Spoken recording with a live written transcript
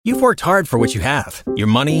You've worked hard for what you have. Your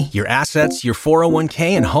money, your assets, your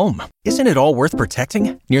 401k, and home. Isn't it all worth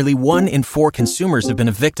protecting? Nearly 1 in 4 consumers have been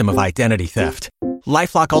a victim of identity theft.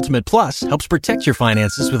 LifeLock Ultimate Plus helps protect your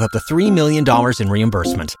finances with up to $3 million in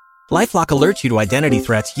reimbursement. LifeLock alerts you to identity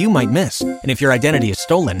threats you might miss. And if your identity is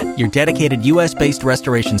stolen, your dedicated U.S.-based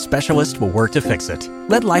restoration specialist will work to fix it.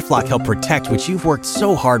 Let LifeLock help protect what you've worked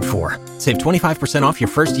so hard for. Save 25% off your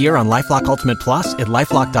first year on LifeLock Ultimate Plus at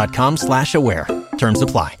LifeLock.com/aware. Terms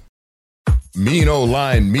apply. Mean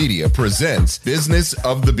Line Media presents Business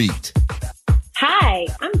of the Beat. Hi,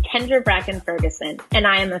 I'm Kendra Bracken Ferguson, and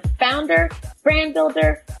I am a founder, brand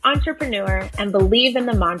builder, entrepreneur, and believe in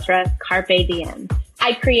the mantra Carpe Diem.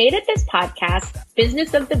 I created this podcast,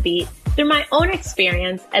 Business of the Beat, through my own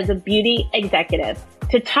experience as a beauty executive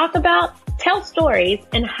to talk about, tell stories,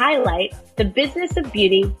 and highlight the business of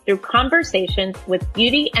beauty through conversations with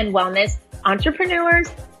beauty and wellness entrepreneurs,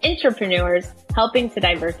 intrapreneurs, helping to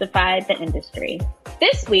diversify the industry.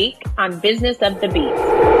 This week on Business of the Beat.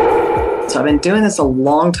 So I've been doing this a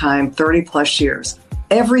long time, 30 plus years.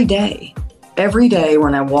 Every day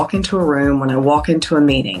when I walk into a room, when I walk into a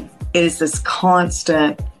meeting, it is this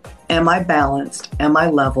constant, am I balanced? Am I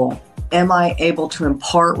level? Am I able to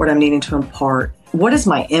impart what I'm needing to impart? What is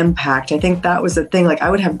my impact? I think that was the thing. Like, I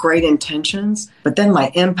would have great intentions, but then my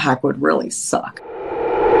impact would really suck.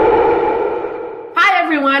 Hi,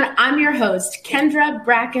 everyone. I'm your host, Kendra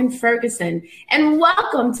Bracken Ferguson, and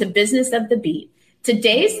welcome to Business of the Beat.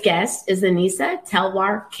 Today's guest is Anisa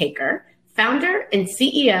Telwar-Kaker, founder and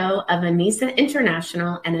CEO of Anisa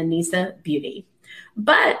International and Anisa Beauty.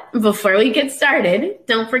 But before we get started,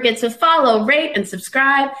 don't forget to follow, rate, and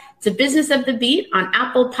subscribe to Business of the Beat on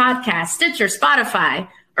Apple Podcasts, Stitcher, Spotify,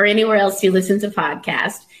 or anywhere else you listen to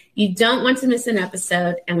podcasts. You don't want to miss an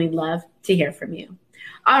episode, and we'd love to hear from you.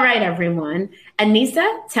 All right, everyone. Anisa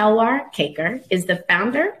Telwar-Kaker is the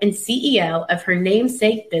founder and CEO of her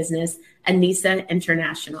namesake business, Anisa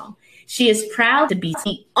International. She is proud to be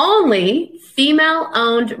the only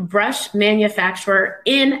female-owned brush manufacturer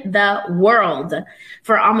in the world.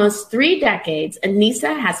 For almost 3 decades,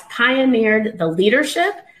 Anisa has pioneered the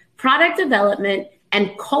leadership, product development,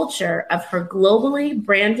 and culture of her globally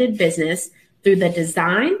branded business through the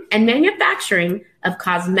design and manufacturing of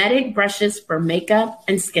cosmetic brushes for makeup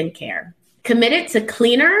and skincare. Committed to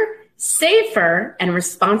cleaner, safer, and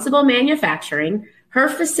responsible manufacturing, her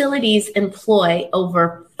facilities employ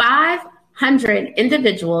over 500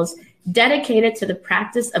 individuals dedicated to the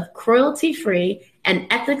practice of cruelty-free and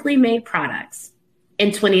ethically made products.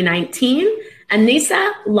 In 2019,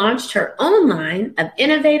 Anisa launched her own line of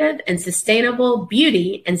innovative and sustainable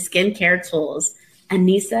beauty and skincare tools,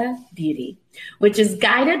 Anisa Beauty, which is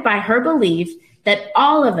guided by her belief that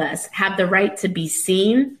all of us have the right to be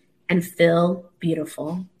seen and feel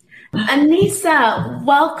beautiful. Anisa,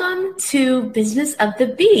 welcome to Business of the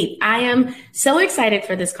Beat. I am so excited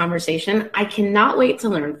for this conversation. I cannot wait to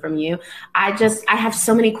learn from you. I have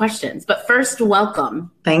so many questions, but first, welcome.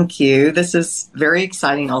 Thank you. This is very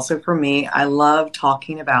exciting also for me. I love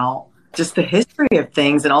talking about just the history of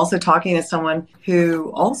things and also talking to someone who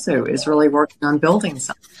also is really working on building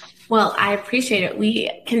something. Well, I appreciate it. We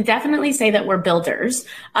can definitely say that we're builders.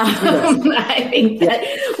 I think that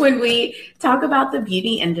when we talk about the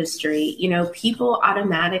beauty industry, people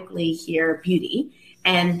automatically hear beauty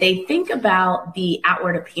and they think about the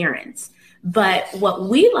outward appearance. But what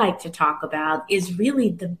we like to talk about is really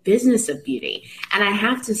the business of beauty. And I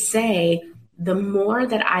have to say, the more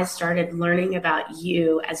that I started learning about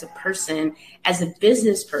you as a person, as a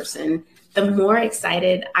business person, the more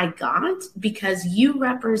excited I got because you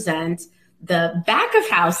represent the back of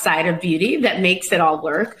house side of beauty that makes it all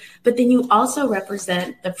work. But then you also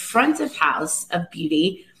represent the front of house of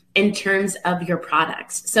beauty in terms of your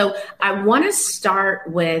products. So I want to start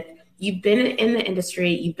with, you've been in the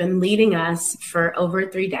industry, you've been leading us for over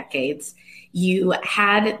 3 decades. You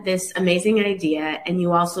had this amazing idea and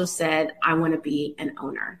you also said, I want to be an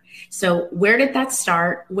owner. So where did that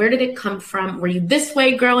start? Where did it come from? Were you this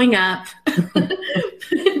way growing up?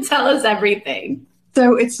 Tell us everything.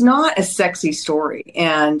 So it's not a sexy story,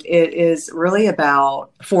 and it is really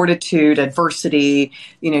about fortitude, adversity.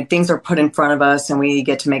 Things are put in front of us and we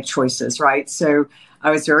get to make choices, right? So I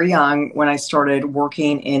was very young when I started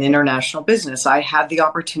working in international business. I had the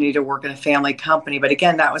opportunity to work in a family company, but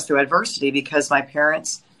again, that was through adversity because my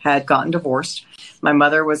parents had gotten divorced. My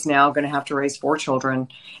mother was now going to have to raise 4 children,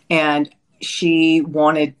 and she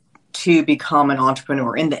wanted to become an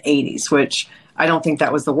entrepreneur in the 80s, which I don't think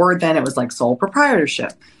that was the word then. It was like sole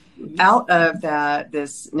proprietorship. Out of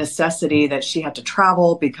this necessity that she had to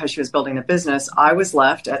travel because she was building a business, I was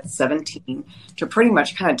left at 17 to pretty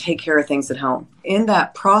much kind of take care of things at home. In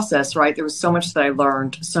that process, right, there was so much that I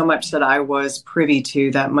learned, so much that I was privy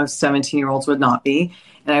to that most 17-year-olds would not be.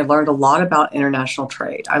 And I learned a lot about international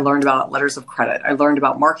trade. I learned about letters of credit. I learned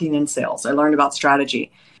about marketing and sales. I learned about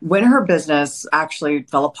strategy. When her business actually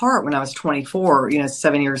fell apart when I was 24,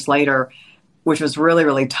 7 years later, which was really,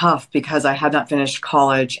 really tough because I had not finished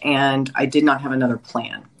college and I did not have another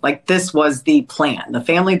plan. Like, this was the plan. The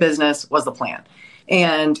family business was the plan.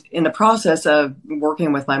 And in the process of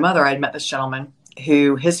working with my mother, I'd met this gentleman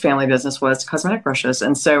who his family business was cosmetic brushes.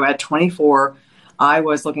 And so at 24, I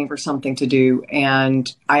was looking for something to do.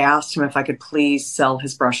 And I asked him if I could please sell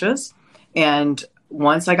his brushes. And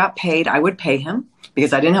once I got paid, I would pay him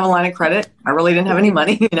because I didn't have a line of credit. I really didn't have any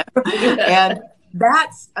money, And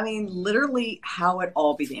that's, literally how it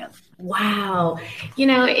all began. Wow.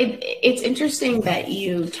 It's interesting that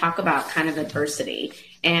you talk about kind of adversity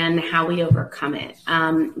and how we overcome it.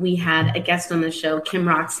 We had a guest on the show, Kim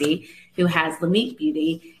Roxy, who has Lamite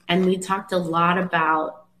Beauty, and we talked a lot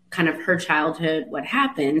about kind of her childhood, what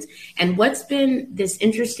happened, and what's been this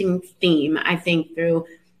interesting theme, I think, through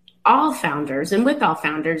all founders and with all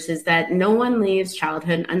founders is that no one leaves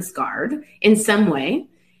childhood unscarred in some way.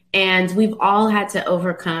 And we've all had to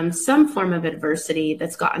overcome some form of adversity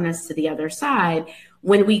that's gotten us to the other side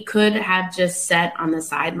when we could have just sat on the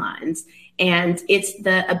sidelines. And it's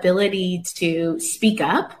the ability to speak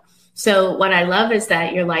up. So what I love is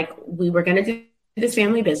that you're like, we were going to do this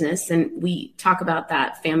family business, and we talk about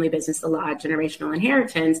that family business a lot, generational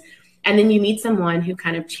inheritance. And then you meet someone who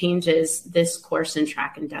kind of changes this course and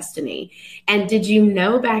track and destiny. And did you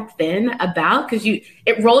know back then about, because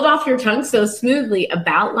it rolled off your tongue so smoothly,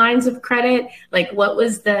 about lines of credit? Like, what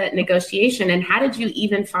was the negotiation, and how did you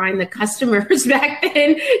even find the customers back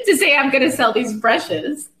then to say, I'm going to sell these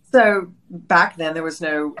brushes? So back then there was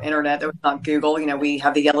no internet, there was not Google. We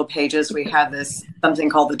have the yellow pages. We had this something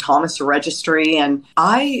called the Thomas Registry. And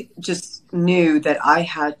I just knew that I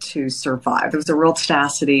had to survive. There was a real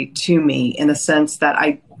tenacity to me in the sense that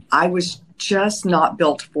I was just not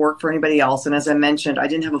built to work for anybody else. And as I mentioned, I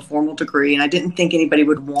didn't have a formal degree and I didn't think anybody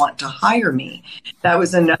would want to hire me. That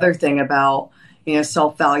was another thing about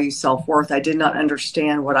self-value, self-worth. I did not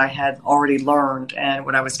understand what I had already learned and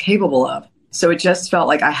what I was capable of. So it just felt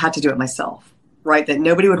like I had to do it myself, right? That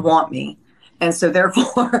nobody would want me. And so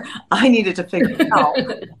therefore I needed to figure it out.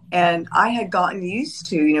 And I had gotten used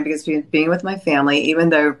to, because being with my family, even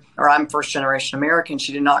though, I'm first generation American,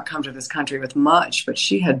 she did not come to this country with much, but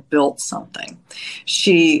she had built something.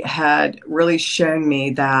 She had really shown me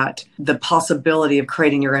that the possibility of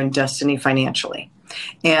creating your own destiny financially.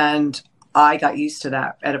 And I got used to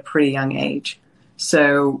that at a pretty young age.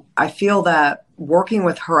 So I feel that working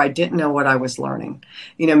with her, I didn't know what I was learning.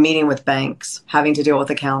 Meeting with banks, having to deal with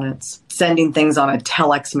accountants, sending things on a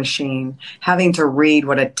telex machine, having to read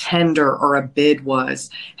what a tender or a bid was,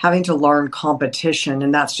 having to learn competition.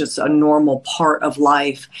 And that's just a normal part of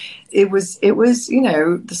life. It was,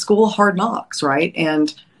 the school of hard knocks, right?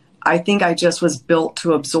 And I think I just was built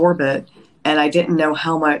to absorb it. And I didn't know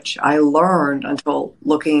how much I learned until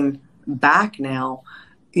looking back now.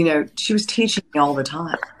 She was teaching me all the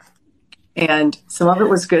time. And some of it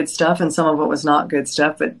was good stuff and some of it was not good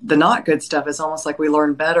stuff. But the not good stuff is almost like we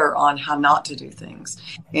learn better on how not to do things.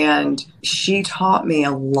 And she taught me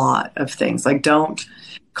a lot of things. Like, don't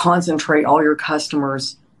concentrate all your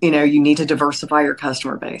customers. You need to diversify your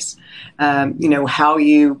customer base.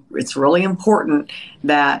 It's really important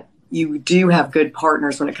that you do have good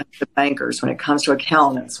partners when it comes to bankers, when it comes to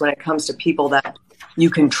accountants, when it comes to people that you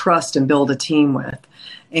can trust and build a team with.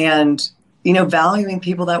 And, valuing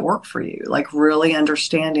people that work for you, like really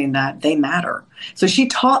understanding that they matter. So she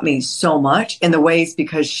taught me so much in the ways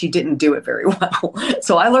because she didn't do it very well.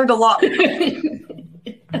 So I learned a lot.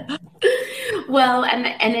 Well,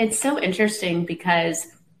 and it's so interesting because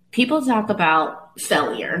people talk about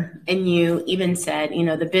failure, and you even said,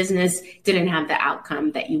 the business didn't have the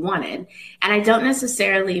outcome that you wanted. And I don't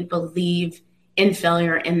necessarily believe in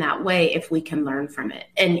failure in that way if we can learn from it.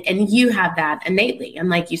 And you have that innately. And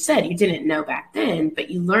like you said, you didn't know back then, but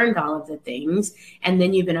you learned all of the things and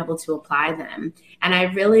then you've been able to apply them. And I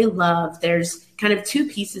really love, there's kind of two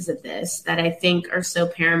pieces of this that I think are so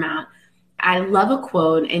paramount. I love a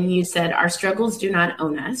quote, and you said, our struggles do not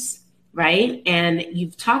own us, right? And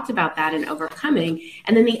you've talked about that in overcoming.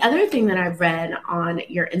 And then the other thing that I've read on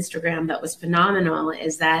your Instagram that was phenomenal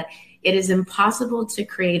is that it is impossible to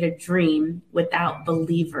create a dream without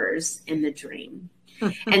believers in the dream.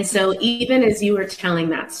 And so even as you were telling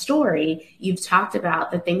that story, you've talked about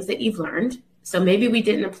the things that you've learned So maybe we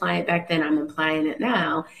didn't apply it back then. I'm applying it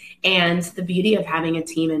now. And the beauty of having a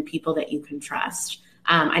team and people that you can trust.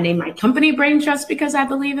 I named my company Brain Trust because I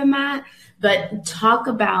believe in that. But talk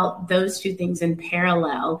about those two things in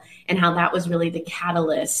parallel and how that was really the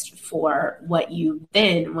catalyst for what you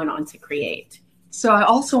then went on to create. So I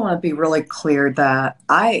also want to be really clear that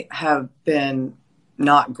I have been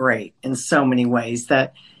not great in so many ways,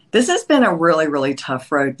 that this has been a really, really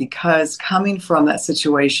tough road, because coming from that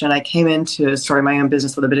situation, I came into starting my own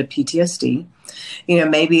business with a bit of PTSD.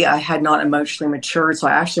 Maybe I had not emotionally matured. So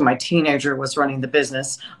my teenager was running the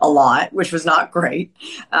business a lot, which was not great.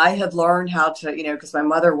 I had learned how to, because my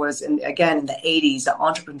mother was in the 80s, an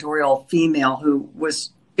entrepreneurial female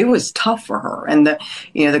it was tough for her, and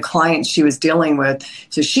the clients she was dealing with.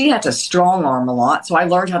 So she had to strong arm a lot. So I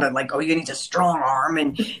learned how to you need to strong arm.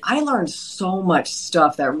 And I learned so much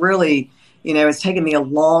stuff that really, it's taken me a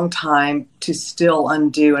long time to still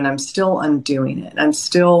undo, and I'm still undoing it.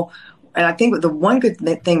 And I think the one good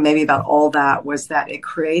thing maybe about all that was that it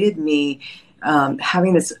created me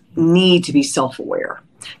having this need to be self-aware,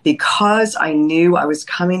 because I knew I was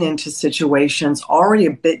coming into situations already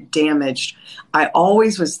a bit damaged. I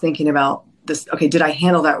always was thinking about this. Okay, did I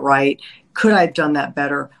handle that right? Could I have done that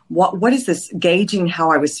better? What is this? Gauging how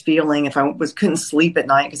I was feeling if I couldn't sleep at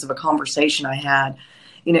night because of a conversation I had.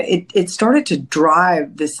 It started to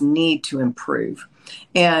drive this need to improve.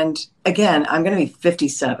 And again, I'm going to be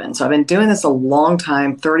 57. So I've been doing this a long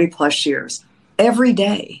time, 30 plus years. Every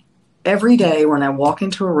day when I walk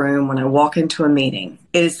into a room, when I walk into a meeting,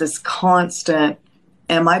 it is this constant,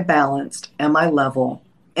 am I balanced? Am I level?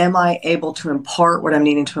 Am I able to impart what I'm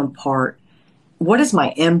needing to impart? What is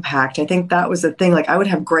my impact? I think that was the thing. I would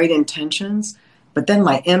have great intentions, but then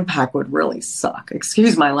my impact would really suck.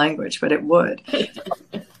 Excuse my language, but it would.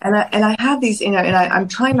 And I have these, I'm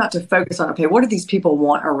trying not to focus on, okay, what do these people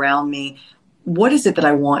want around me? What is it that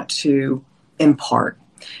I want to impart?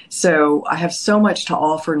 So I have so much to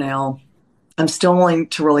offer now. I'm still wanting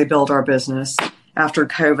to really build our business. After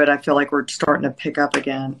COVID, I feel like we're starting to pick up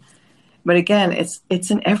again. But again,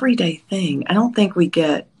 it's an everyday thing. I don't think we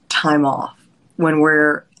get time off when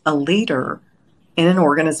we're a leader in an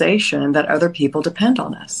organization that other people depend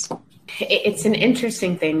on us. It's an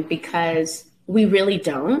interesting thing because we really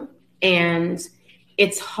don't. And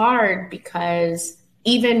it's hard because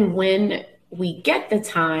even when we get the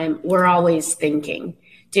time, we're always thinking.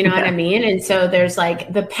 Do you know what I mean? And so there's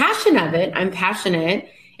the passion of it. I'm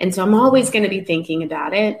passionate. And so I'm always going to be thinking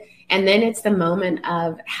about it. And then it's the moment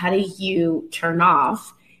of how do you turn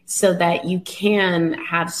off so that you can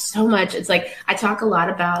have so much. It's I talk a lot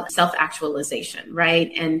about self-actualization, right?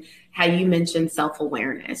 And how you mentioned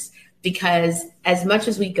self-awareness, because as much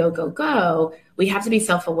as we go, we have to be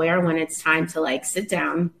self-aware when it's time to sit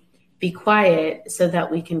down, be quiet, so that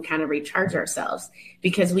we can kind of recharge ourselves,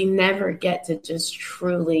 because we never get to just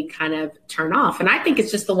truly kind of turn off. And I think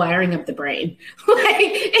it's just the wiring of the brain.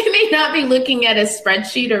 It may not be looking at a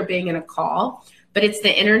spreadsheet or being in a call, but it's the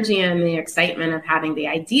energy and the excitement of having the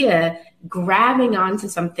idea, grabbing onto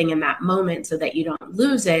something in that moment so that you don't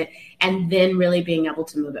lose it, and then really being able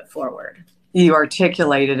to move it forward. You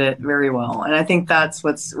articulated it very well. And I think that's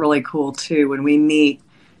what's really cool too. When we meet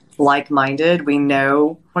like-minded, we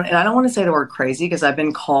know, and I don't want to say the word crazy because I've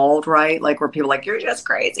been called, right? Where people are you're just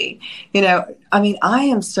crazy. I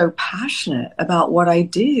am so passionate about what I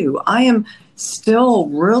do. I am still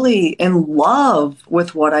really in love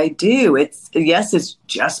with what I do. It's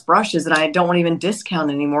Just Brushes, and I don't want to even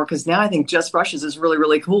discount anymore, because now I think Just Brushes is really,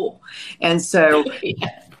 really cool. And so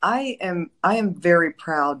I am very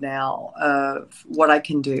proud now of what I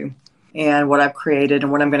can do and what I've created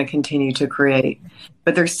and what I'm going to continue to create.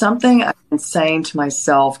 But there's something I've been saying to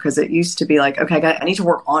myself, because it used to be okay, I need to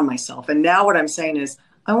work on myself. And now what I'm saying is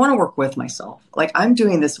I want to work with myself. I'm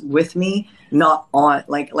doing this with me, not on,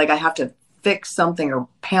 I have to fix something or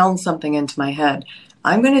pound something into my head.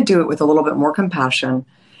 I'm going to do it with a little bit more compassion,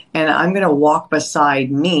 and I'm going to walk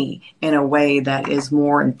beside me in a way that is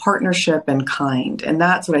more in partnership and kind. And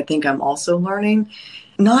that's what I think I'm also learning.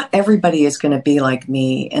 Not everybody is going to be like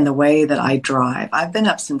me in the way that I drive. I've been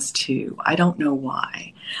up since 2. I don't know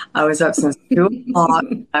why. I was up since 2 o'clock.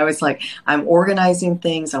 I was I'm organizing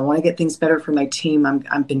things. I want to get things better for my team.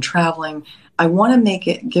 I've been traveling. I want to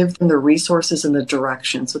give them the resources and the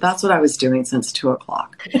direction. So that's what I was doing since 2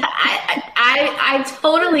 o'clock. I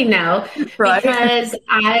totally know, right? Because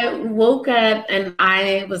I woke up and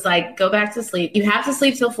I was go back to sleep. You have to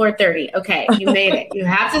sleep till 4:30. Okay, you made it. You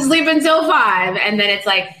have to sleep until 5. And then it's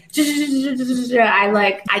I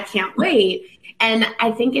can't wait. And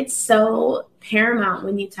I think it's so paramount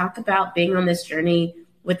when you talk about being on this journey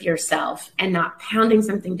with yourself and not pounding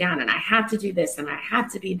something down. And I have to do this and I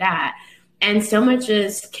have to be that. And so much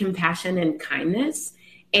is compassion and kindness.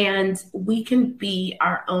 And we can be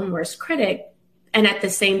our own worst critic. And at the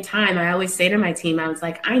same time, I always say to my team, I was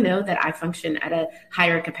like, I know that I function at a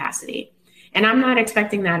higher capacity. And I'm not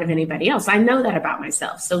expecting that of anybody else. I know that about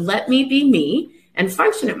myself. So let me be me and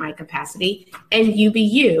function at my capacity, and you be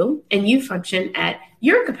you, and you function at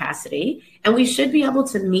your capacity. And we should be able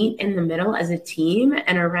to meet in the middle as a team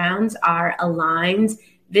and around our aligned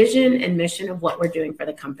vision and mission of what we're doing for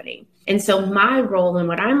the company. And so my role and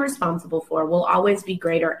what I'm responsible for will always be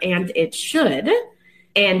greater, and it should.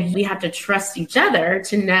 And we have to trust each other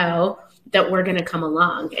to know that we're going to come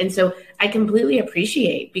along. And so I completely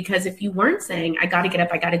appreciate, because if you weren't saying, I got to get up,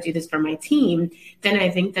 I got to do this for my team, then I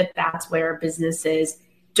think that that's where businesses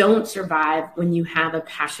don't survive when you have a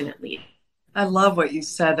passionate leader. I love what you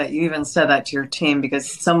said, that you even said that to your team, because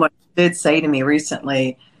someone did say to me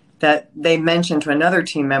recently that they mentioned to another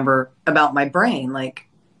team member about my brain. Like,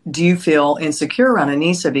 do you feel insecure around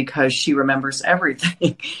Anissa because she remembers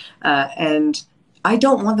everything? And I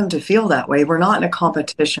don't want them to feel that way. We're not in a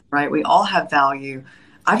competition, right? We all have value.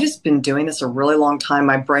 I've just been doing this a really long time.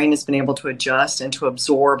 My brain has been able to adjust and to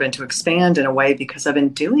absorb and to expand in a way because I've been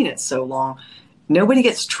doing it so long. Nobody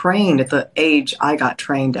gets trained at the age I got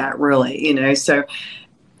trained at, really, so,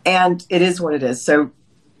 and it is what it is. So,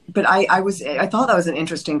 but I thought that was an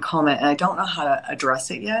interesting comment, and I don't know how to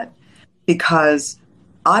address it yet, because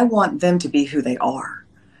I want them to be who they are.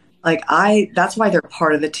 Like that's why they're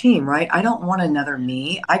part of the team, right? I don't want another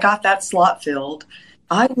me. I got that slot filled.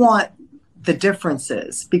 I want the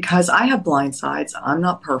differences, because I have blind sides. I'm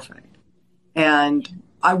not perfect. And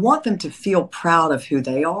I want them to feel proud of who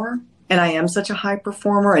they are. And I am such a high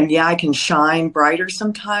performer. And yeah, I can shine brighter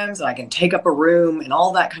sometimes. And I can take up a room and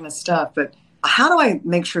all that kind of stuff. But how do I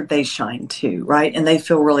make sure they shine too, right? And they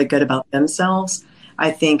feel really good about themselves,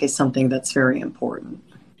 I think is something that's very important.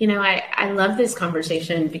 I love this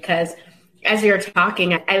conversation, because as you're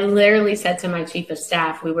talking, I literally said to my chief of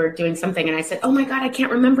staff, we were doing something, and I said, oh my God, I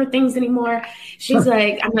can't remember things anymore. She's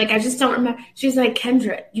like, I'm like, I just don't remember. She's like,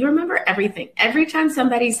 Kendra, you remember everything. Every time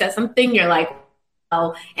somebody says something, you're like,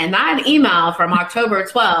 oh, and that email from October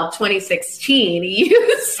 12, 2016,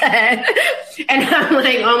 you said, and I'm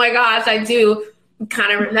like, oh my gosh, I do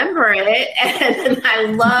kind of remember it. And I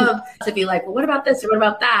love to be like, well, what about this or what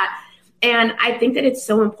about that? And I think that it's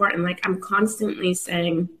so important. Like, I'm constantly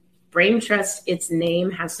saying, Brain Trust, its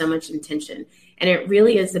name has so much intention. And it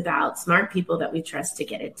really is about smart people that we trust to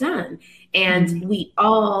get it done. And we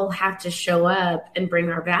all have to show up and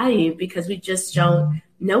bring our value, because we just don't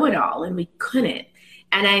know it all, and we couldn't.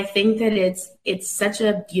 And I think that it's such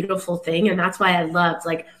a beautiful thing. And that's why I loved,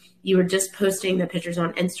 like, you were just posting the pictures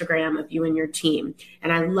on Instagram of you and your team.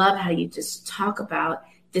 And I love how you just talk about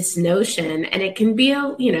this notion, and it can be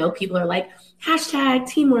people are like, hashtag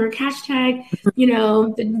teamwork, hashtag,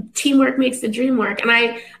 the teamwork makes the dream work. And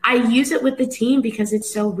I use it with the team because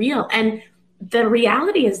it's so real. And the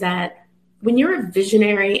reality is that when you're a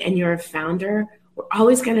visionary and you're a founder, we're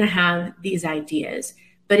always going to have these ideas,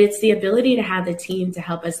 but it's the ability to have the team to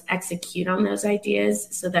help us execute on those ideas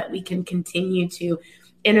so that we can continue to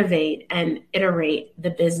innovate and iterate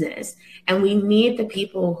the business. And we need the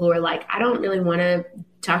people who are like, I don't really want to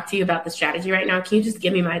talk to you about the strategy right now. Can you just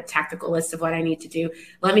give me my tactical list of what I need to do?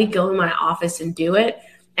 Let me go in my office and do it.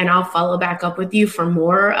 And I'll follow back up with you for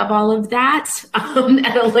more of all of that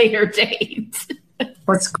at a later date.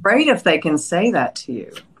 Well, it's great if they can say that to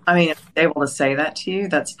you. I mean, if they're able to say that to you,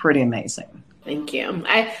 that's pretty amazing. Thank you.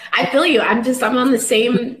 I feel you. I'm on the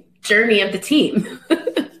same journey of the team.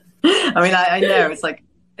 I mean, I know it's like,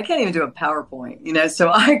 I can't even do a PowerPoint, so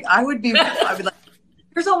I would be like,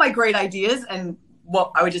 here's all my great ideas. And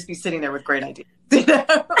I would just be sitting there with great ideas.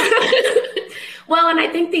 Well, and I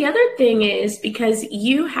think the other thing is, because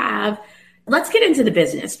let's get into the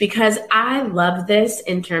business, because I love this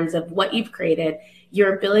in terms of what you've created,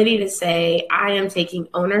 your ability to say, I am taking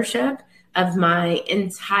ownership of my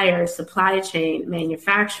entire supply chain,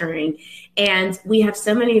 manufacturing. And we have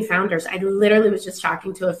so many founders. I literally was just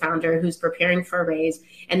talking to a founder who's preparing for a raise,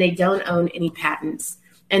 and they don't own any patents.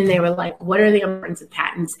 And they were like, what are the importance of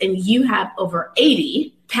patents? And you have over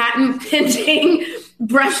 80 patent pending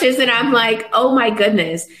brushes. And I'm like, oh my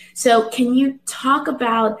goodness. So can you talk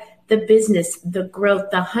about the business, the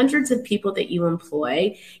growth, the hundreds of people that you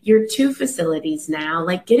employ, your 2 facilities now,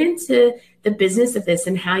 like, get into the business of this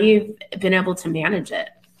and how you've been able to manage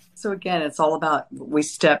it? So again, it's all about, we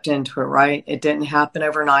stepped into it, right? It didn't happen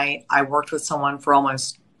overnight. I worked with someone for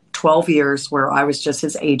almost 12 years where I was just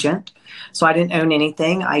his agent. So I didn't own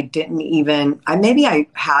anything. I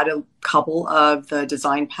had couple of the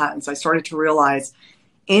design patents, I started to realize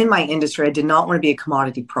in my industry, I did not want to be a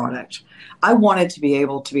commodity product. I wanted to be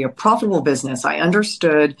able to be a profitable business. I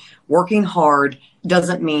understood working hard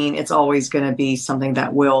doesn't mean it's always going to be something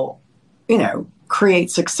that will,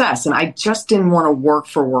 create success. And I just didn't want to work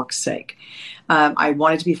for work's sake. I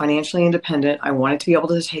wanted to be financially independent. I wanted to be able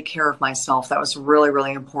to take care of myself. That was really,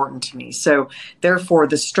 really important to me. So therefore,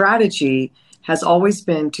 the strategy has always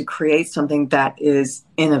been to create something that is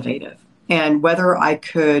innovative. And whether I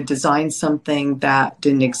could design something that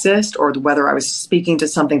didn't exist or whether I was speaking to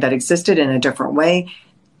something that existed in a different way,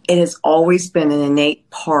 it has always been an innate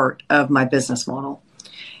part of my business model.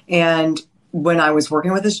 And when I was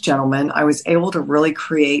working with this gentleman, I was able to really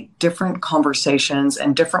create different conversations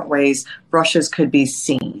and different ways brushes could be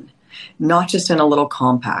seen, not just in a little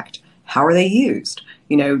compact. How are they used?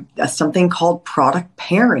 Something called product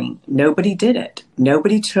pairing. Nobody did it.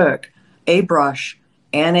 Nobody took a brush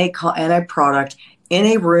and a product in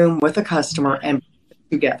a room with a customer and put it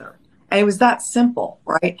together. And it was that simple,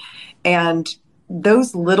 right? And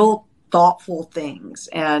those little thoughtful things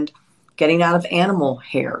and getting out of animal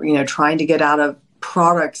hair, trying to get out of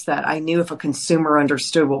products that I knew if a consumer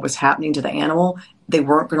understood what was happening to the animal, they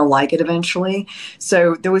weren't going to like it eventually.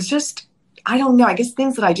 So there was just, I don't know, I guess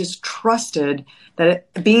things that I just trusted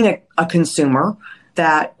that being a consumer,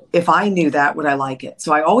 that if I knew that, would I like it?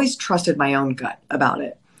 So I always trusted my own gut about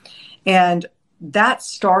it. And that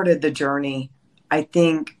started the journey, I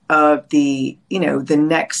think, of the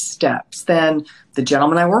next steps. Then the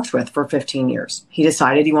gentleman I worked with for 15 years, he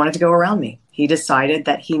decided he wanted to go around me. He decided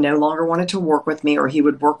that he no longer wanted to work with me, or he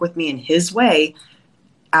would work with me in his way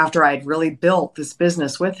after I'd really built this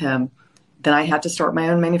business with him. Then I had to start my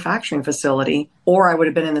own manufacturing facility, or I would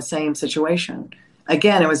have been in the same situation.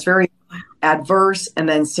 Again, it was very adverse and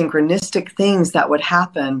then synchronistic things that would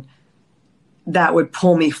happen that would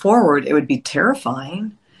pull me forward. It would be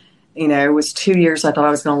terrifying. It was 2 years I thought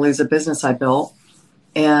I was going to lose a business I built.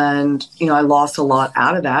 And, I lost a lot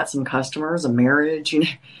out of that, some customers, a marriage,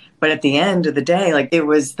 But at the end of the day, it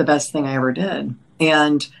was the best thing I ever did.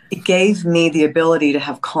 And it gave me the ability to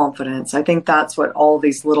have confidence. I think that's what all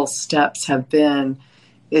these little steps have been,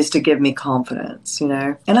 is to give me confidence,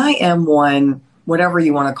 And I am one, whatever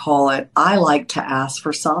you want to call it, I like to ask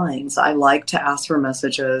for signs. I like to ask for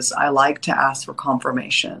messages. I like to ask for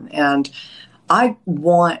confirmation. And I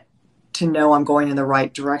want to know I'm going in the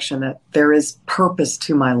right direction, that there is purpose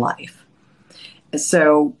to my life.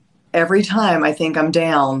 So every time I think I'm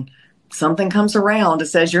down, something comes around that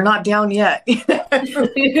says, you're not down yet.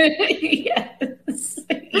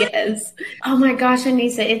 Yes. Oh my gosh,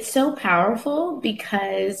 Anissa, it's so powerful,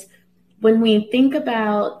 because when we think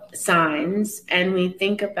about signs and we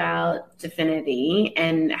think about divinity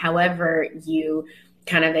and however you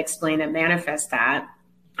kind of explain and manifest that,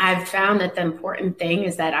 I've found that the important thing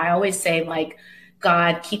is that I always say,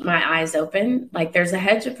 God, keep my eyes open. There's a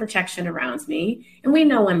hedge of protection around me. And we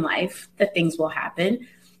know in life that things will happen,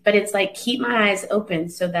 but it's keep my eyes open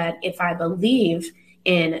so that if I believe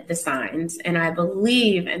in the signs and I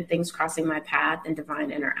believe in things crossing my path and divine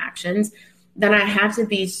interactions, then I have to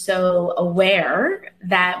be so aware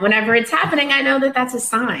that whenever it's happening, I know that that's a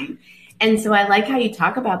sign. And so I like how you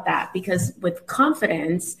talk about that, because with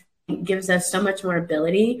confidence, it gives us so much more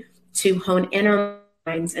ability to hone in our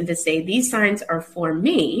minds and to say, these signs are for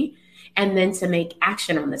me, and then to make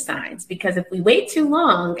action on the signs. Because if we wait too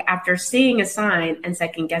long after seeing a sign and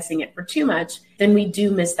second guessing it for too much, then we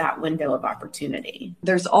do miss that window of opportunity.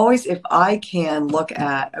 There's always, if I can look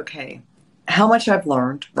at, okay, how much I've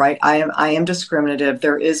learned, right? I am discriminative.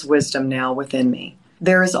 There is wisdom now within me.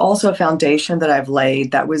 There is also a foundation that I've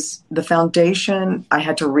laid that was the foundation I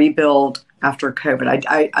had to rebuild after COVID.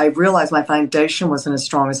 I realized my foundation wasn't as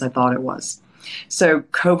strong as I thought it was. So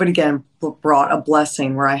COVID again brought a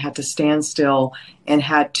blessing where I had to stand still and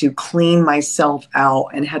had to clean myself out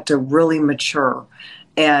and had to really mature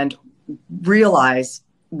and realize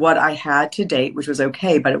what I had to date, which was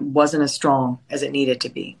okay, but it wasn't as strong as it needed to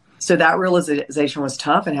be. So that realization was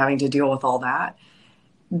tough, and having to deal with all that.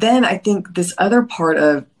 Then I think this other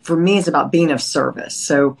part for me is about being of service.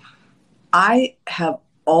 So I have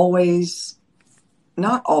always,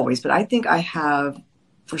 not always, but I think I have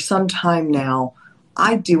for some time now,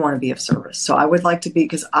 I do want to be of service. So I would like to be,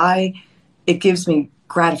 because it gives me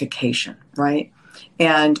gratification, right?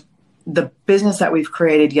 And the business that we've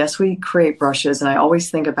created, yes, we create brushes, and I always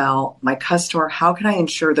think about my customer. How can I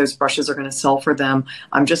ensure those brushes are going to sell for them?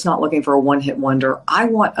 I'm just not looking for a one-hit wonder. I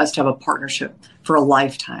want us to have a partnership for a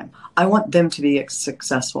lifetime. I want them to be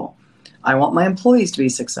successful. I want my employees to be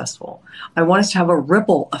successful. I want us to have a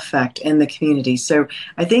ripple effect in the community. So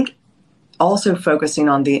I think also focusing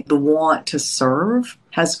on the want to serve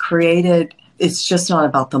has created, it's just not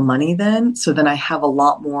about the money then. So then I have a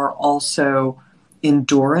lot more also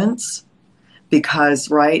endurance because,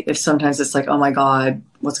 right, if sometimes it's like, oh my God,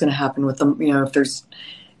 what's going to happen with them? If there's,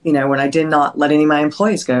 when I did not let any of my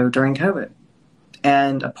employees go during COVID.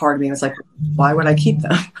 And a part of me was like, why would I keep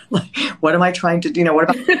them? Like, what am I trying to do?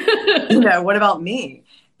 What about, what about me?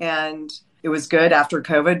 And it was good after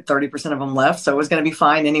COVID, 30% of them left. So it was going to be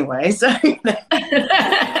fine anyway. So, but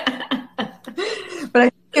I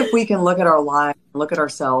think if we can look at our lives, look at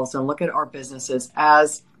ourselves and look at our businesses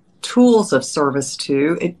as tools of service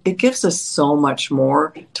too, it gives us so much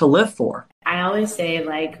more to live for. I always say,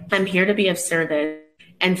 I'm here to be of service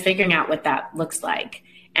and figuring out what that looks like.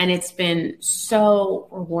 And it's been so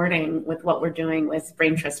rewarding with what we're doing with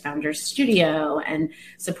Brain Trust Founders Studio and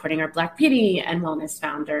supporting our Black Beauty and Wellness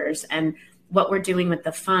founders and what we're doing with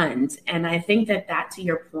the fund. And I think that to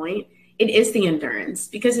your point, it is the endurance,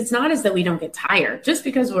 because it's not as though we don't get tired. Just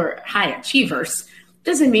because we're high achievers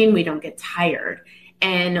doesn't mean we don't get tired.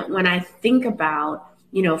 And when I think about,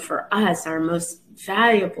 for us, our most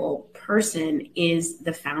valuable person is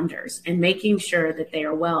the founders, and making sure that they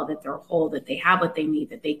are well, that they're whole, that they have what they need,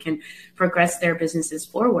 that they can progress their businesses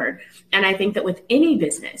forward. And I think that with any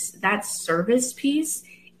business, that service piece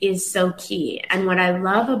is so key. And what I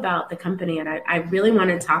love about the company, and I really want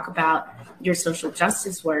to talk about your social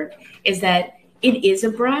justice work, is that it is a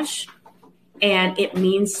brush. And it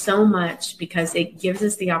means so much because it gives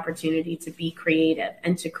us the opportunity to be creative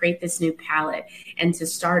and to create this new palette and to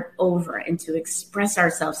start over and to express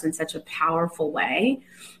ourselves in such a powerful way.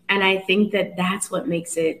 And I think that that's what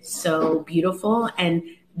makes it so beautiful and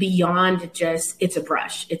beyond just it's a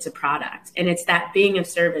brush, it's a product. And it's that being of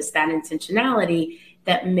service, that intentionality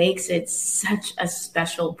that makes it such a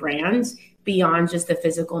special brand beyond just the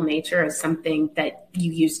physical nature of something that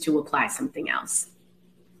you use to apply something else.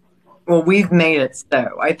 Well, we've made it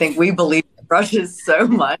so. I think we believe in brushes so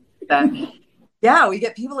much that, we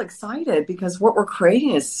get people excited because what we're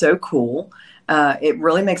creating is so cool. It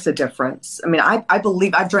really makes a difference. I mean, I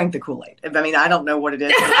believe I've drank the Kool-Aid. I mean, I don't know what it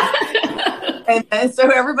is. and so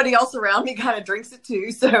everybody else around me kind of drinks it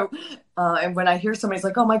too. So, and when I hear somebody's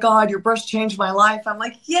like, oh my God, your brush changed my life, I'm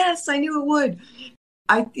like, yes, I knew it would.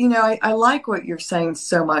 I like what you're saying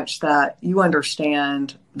so much, that you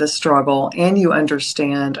understand the struggle and you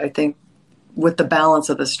understand, I think, with the balance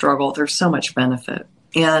of the struggle, there's so much benefit.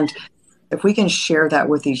 And if we can share that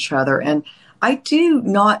with each other, and I do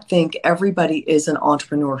not think everybody is an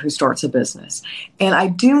entrepreneur who starts a business. And I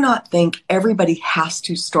do not think everybody has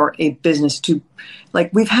to start a business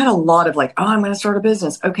we've had a lot of I'm going to start a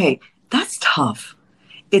business. Okay, that's tough.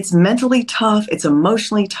 It's mentally tough. It's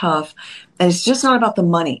emotionally tough. And it's just not about the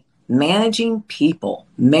money. Managing people,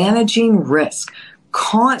 managing risk,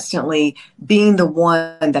 constantly being the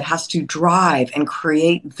one that has to drive and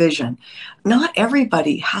create vision. Not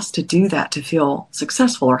everybody has to do that to feel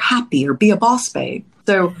successful or happy or be a boss babe.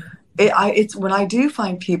 So it's when I do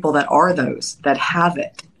find people that are those that have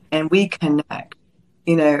it and we connect,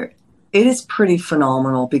 it is pretty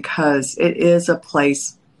phenomenal, because it is a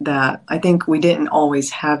place that I think we didn't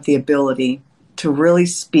always have the ability to really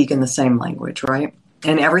speak in the same language, right?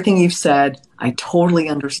 And everything you've said, I totally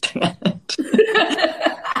understand.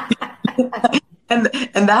 and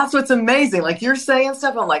that's what's amazing. You're saying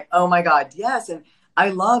stuff, I'm like, oh my God, yes. And I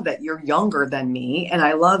love that you're younger than me. And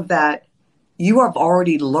I love that you have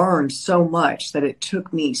already learned so much that it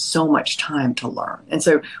took me so much time to learn. And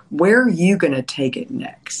so where are you going to take it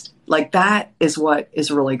next? That is what is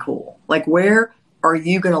really cool. Where are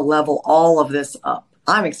you going to level all of this up?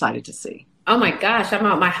 I'm excited to see. Oh my gosh,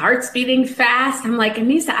 my heart's beating fast. I'm like,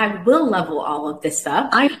 Anissa, I will level all of this up.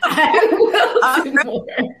 I will do more.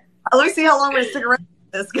 Let me see how long I'm going to stick around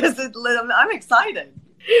with this, because I'm excited.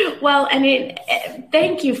 Well, and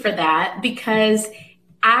thank you for that, because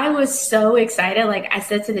I was so excited. I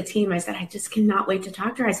said to the team, I said, I just cannot wait to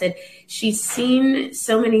talk to her. I said, she's seen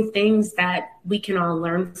so many things that we can all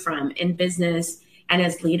learn from in business and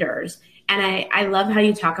as leaders. And I love how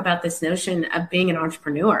you talk about this notion of being an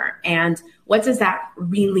entrepreneur, and what does that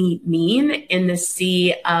really mean in the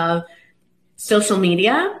sea of social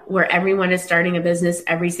media, where everyone is starting a business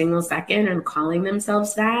every single second and calling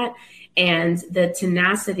themselves that, and the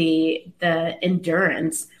tenacity, the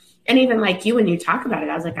endurance. And even like you, when you talk about it,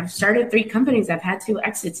 I was like, I've started 3 companies, I've had 2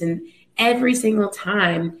 exits, and every single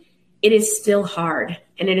time it is still hard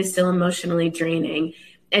and it is still emotionally draining.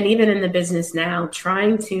 And even in the business now,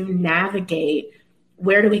 trying to navigate,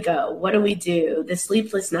 where do we go? What do we do? The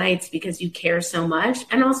sleepless nights, because you care so much,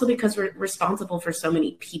 and also because we're responsible for so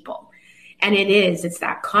many people. And it's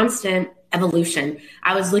that constant evolution.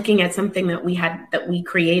 I was looking at something that we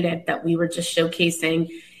created, that we were just showcasing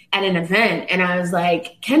at an event. And I was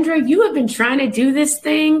like, Kendra, you have been trying to do this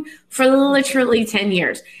thing for literally 10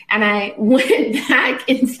 years. And I went back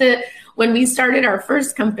into when we started our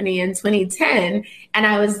first company in 2010, and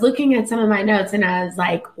I was looking at some of my notes and I was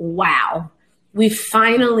like, wow, we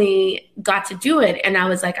finally got to do it. And I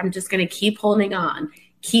was like, I'm just going to keep holding on.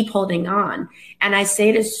 And I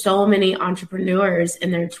say to so many entrepreneurs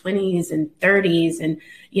in their 20s and 30s and,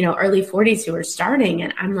 early 40s who are starting,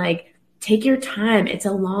 and I'm like, take your time. It's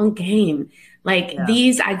a long game.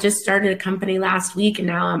 I just started a company last week and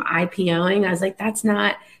now I'm IPOing. I was like, that's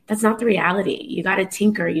not the reality. You got to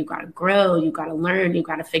tinker, you got to grow, you got to learn, you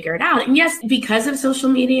got to figure it out. And yes, because of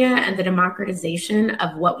social media and the democratization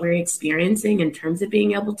of what we're experiencing in terms of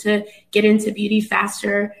being able to get into beauty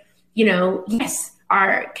faster, yes,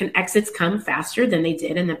 can exits come faster than they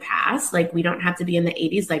did in the past? Like, we don't have to be in the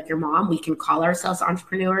 80s like your mom. We can call ourselves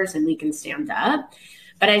entrepreneurs and we can stand up.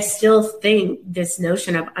 But I still think this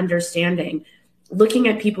notion of understanding, looking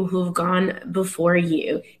at people who've gone before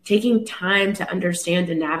you, taking time to understand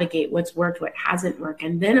and navigate what's worked, what hasn't worked,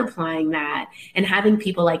 and then applying that, and having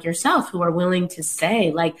people like yourself who are willing to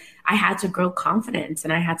say, like, I had to grow confidence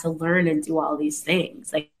and I had to learn and do all these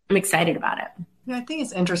things. Like, I'm excited about it. Yeah, I think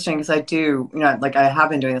it's interesting because I have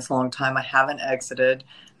been doing this a long time. I haven't exited.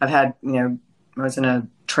 I've had, I was in a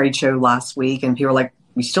trade show last week and people were like,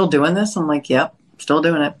 you still doing this? I'm like, yep, still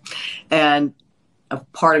doing it. And a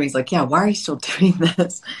part of me is like, yeah, why are you still doing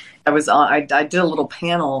this? I did a little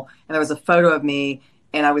panel and there was a photo of me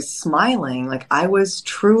and I was smiling. Like, I was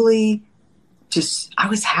truly I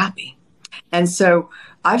was happy. And so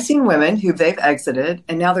I've seen women who they've exited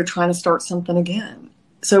and now they're trying to start something again.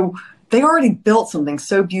 So they already built something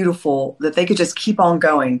so beautiful that they could just keep on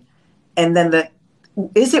going. And then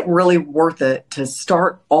is it really worth it to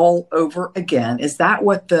start all over again? Is that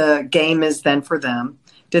what the game is then for them?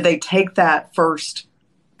 Did they take that first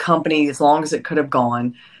company as long as it could have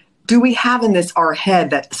gone? Do we have in our head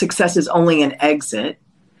that success is only an exit?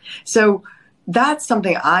 So that's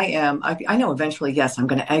something I know eventually, yes, I'm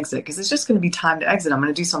going to exit because it's just going to be time to exit. I'm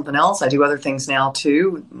going to do something else. I do other things now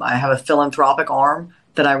too. I have a philanthropic arm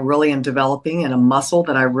that I really am developing and a muscle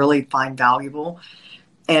that I really find valuable.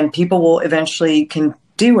 And people will eventually can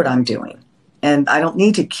do what I'm doing. And I don't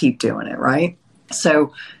need to keep doing it, right?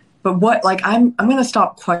 So, but I'm going to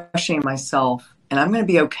stop questioning myself and I'm going to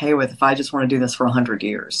be okay with if I just want to do this for 100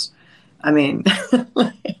 years. I mean. And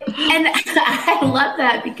I love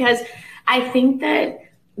that because I think that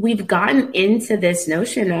we've gotten into this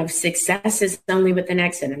notion of success is only with an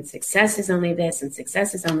exit and success is only this and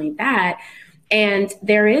success is only that. And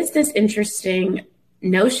there is this interesting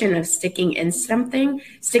notion of sticking in something,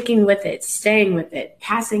 sticking with it, staying with it,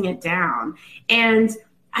 passing it down. And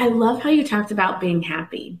I love how you talked about being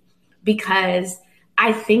happy, because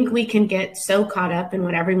I think we can get so caught up in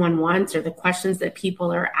what everyone wants or the questions that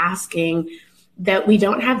people are asking that we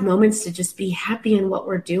don't have moments to just be happy in what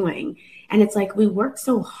we're doing. And it's like we work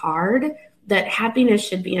so hard that happiness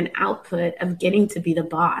should be an output of getting to be the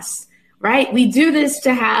boss. Right? We do this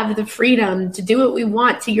to have the freedom to do what we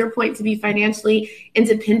want, to your point, to be financially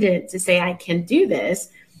independent, to say, I can do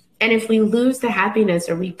this. And if we lose the happiness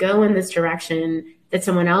or we go in this direction that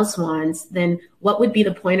someone else wants, then what would be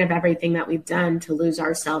the point of everything that we've done to lose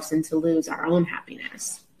ourselves and to lose our own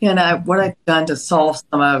happiness? Yeah, and what I've done to solve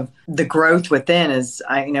some of the growth within is,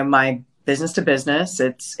 my business to business.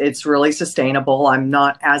 It's really sustainable. I'm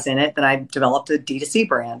not as in it that I developed a D2C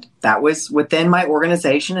brand. That was within my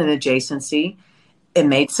organization and adjacency. It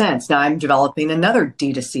made sense. Now I'm developing another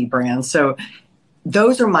D2C brand. So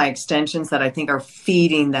those are my extensions that I think are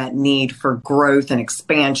feeding that need for growth and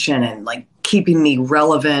expansion and like keeping me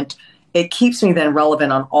relevant. It keeps me then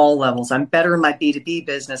relevant on all levels. I'm better in my B2B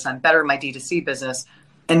business. I'm better in my D2C business.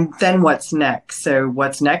 And then what's next? So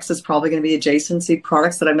what's next is probably going to be adjacency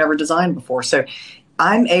products that I've never designed before. So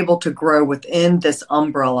I'm able to grow within this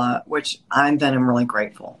umbrella, which I'm really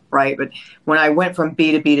grateful, right? But when I went from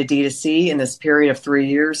B2B to D2C in this period of 3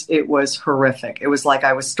 years, it was horrific. It was like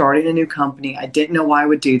I was starting a new company. I didn't know why I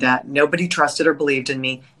would do that. Nobody trusted or believed in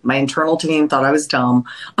me. My internal team thought I was dumb.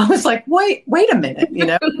 I was like, wait a minute,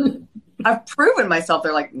 I've proven myself.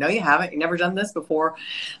 They're like, no, you haven't. You've never done this before.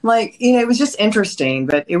 It was just interesting,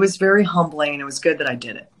 but it was very humbling and it was good that I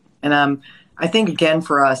did it. And I think, again,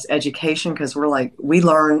 for us, education, because we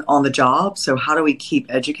learn on the job. So how do we keep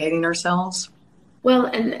educating ourselves? Well,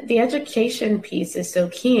 and the education piece is so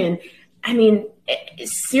key. And I mean,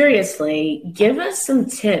 seriously, give us some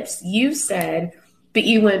tips. You said, but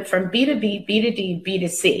you went from B2B, B2D,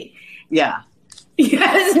 B2C. Yeah.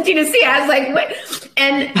 Yes, D2C. I was like, what?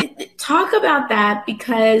 And talk about that,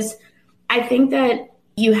 because I think that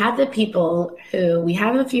you have the people who, we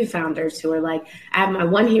have a few founders who are like, I have my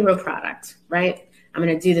one hero product, right? I'm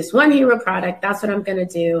going to do this one hero product. That's what I'm going to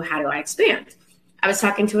do. How do I expand? I was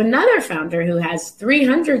talking to another founder who has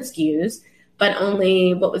 300 SKUs, but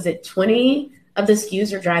only, 20 of the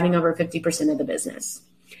SKUs are driving over 50% of the business.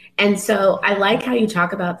 And so I like how you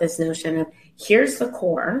talk about this notion of here's the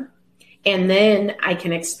core, and then I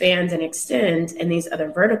can expand and extend in these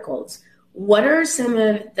other verticals. What are some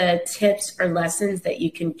of the tips or lessons that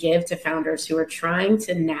you can give to founders who are trying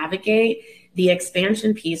to navigate the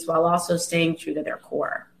expansion piece while also staying true to their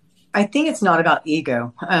core? I think it's not about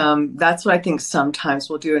ego. That's what I think sometimes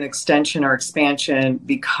we'll do, an extension or expansion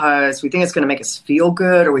because we think it's going to make us feel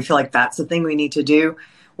good, or we feel like that's the thing we need to do.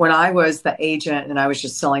 When I was the agent and I was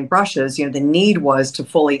just selling brushes, the need was to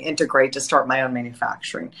fully integrate, to start my own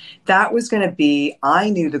manufacturing. That was going to be, I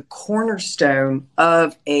knew, the cornerstone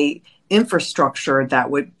of a infrastructure that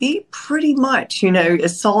would be pretty much,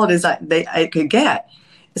 as solid as I could get.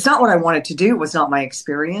 It's not what I wanted to do. It was not my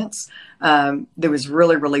experience. It was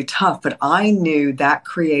really, really tough, but I knew that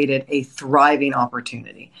created a thriving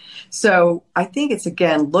opportunity. So I think it's,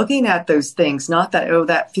 again, looking at those things, not that, oh,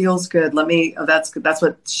 that feels good. That's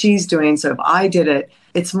what she's doing. So if I did it,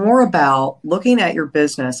 it's more about looking at your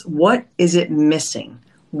business. What is it missing?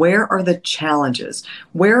 Where are the challenges?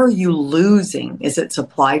 Where are you losing? Is it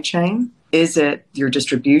supply chain? Is it your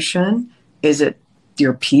distribution? Is it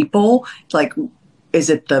your people? Is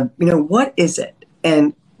it what is it?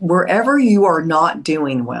 And wherever you are not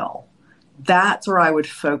doing well, that's where I would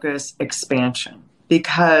focus expansion.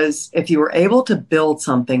 Because if you were able to build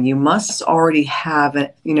something, you must already have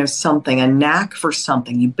something, a knack for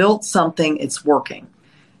something. You built something, it's working.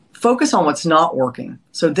 Focus on what's not working,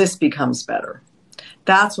 so this becomes better.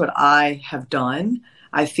 That's what I have done.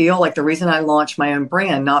 I feel like the reason I launched my own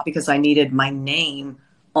brand, not because I needed my name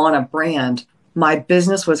on a brand. My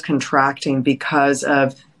business was contracting because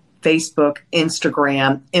of Facebook,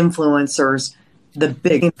 Instagram, influencers. The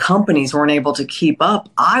big companies weren't able to keep up.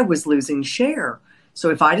 I was losing share. So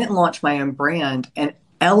if I didn't launch my own brand and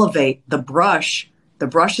elevate the brush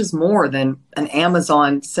is more than an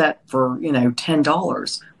Amazon set for,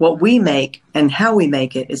 $10. What we make and how we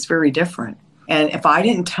make it is very different. And if I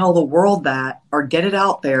didn't tell the world that or get it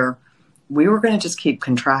out there, we were going to just keep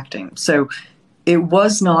contracting. So it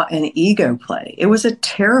was not an ego play. It was a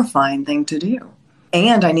terrifying thing to do.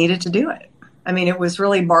 And I needed to do it. I mean, it was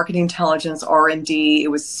really marketing intelligence, R&D. It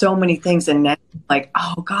was so many things. And now,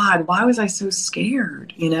 oh God, why was I so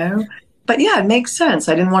scared, But yeah, it makes sense.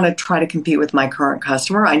 I didn't want to try to compete with my current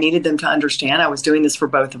customer. I needed them to understand I was doing this for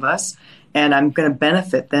both of us. And I'm going to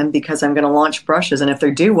benefit them because I'm going to launch brushes. And if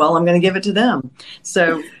they do well, I'm going to give it to them.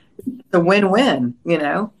 So the win-win,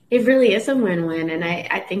 It really is a win-win. And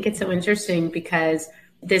I think it's so interesting because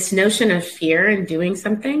this notion of fear and doing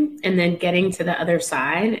something and then getting to the other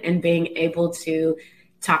side and being able to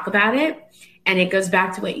talk about it. And it goes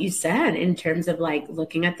back to what you said in terms of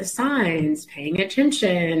looking at the signs, paying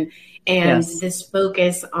attention, and this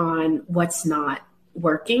focus on what's not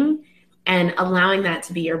working and allowing that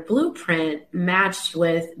to be your blueprint matched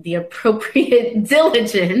with the appropriate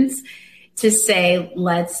diligence to say,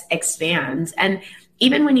 let's expand. And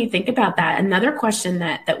even when you think about that, another question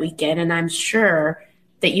that we get, and I'm sure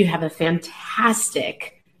that you have a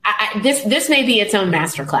fantastic, this may be its own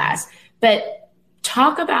masterclass, but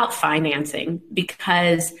talk about financing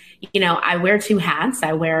because, I wear two hats.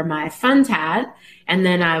 I wear my fund hat and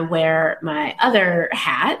then I wear my other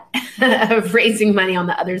hat of raising money on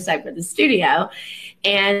the other side for the studio.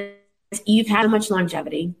 And you've had so much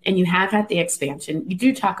longevity and you have had the expansion. You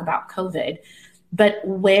do talk about COVID, but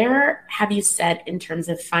where have you set in terms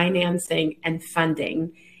of financing and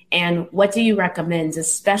funding? And what do you recommend,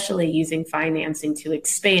 especially using financing to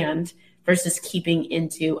expand versus keeping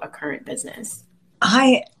into a current business?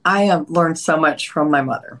 I have learned so much from my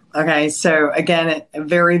mother. Okay. So again,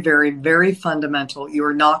 very, very, very fundamental. You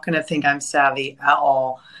are not going to think I'm savvy at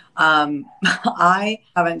all. I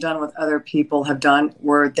haven't done what other people have done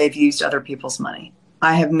where they've used other people's money.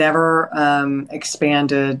 I have never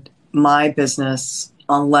expanded my business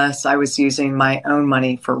unless I was using my own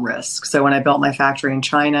money for risk. So when I built my factory in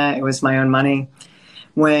China, it was my own money.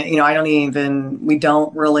 When, we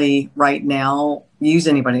don't really right now use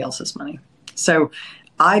anybody else's money. So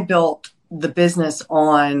I built the business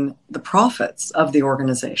on the profits of the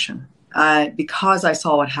organization because I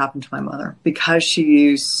saw what happened to my mother, because she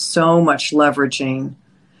used so much leveraging.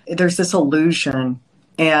 There's this illusion.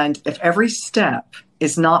 And if every step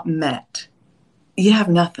is not met, you have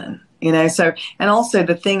nothing. So, and also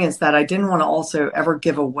the thing is that I didn't want to also ever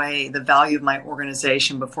give away the value of my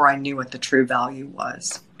organization before I knew what the true value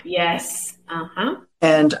was. Yes.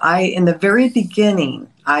 And in the very beginning,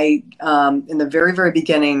 I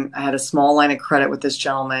had a small line of credit with this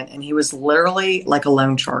gentleman, and he was literally like a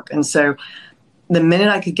loan shark. And so the minute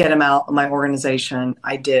I could get him out of my organization,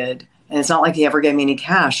 I did. And it's not like he ever gave me any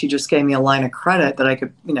cash. He just gave me a line of credit that I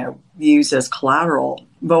could, use as collateral.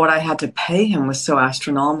 But what I had to pay him was so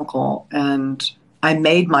astronomical. And I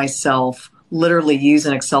made myself literally use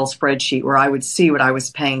an Excel spreadsheet where I would see what I was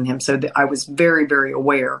paying him. So that I was very, very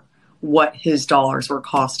aware what his dollars were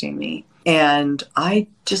costing me. And I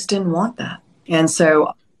just didn't want that. And so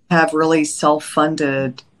I have really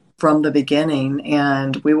self-funded from the beginning,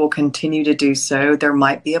 and we will continue to do so. There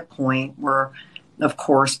might be a point where, of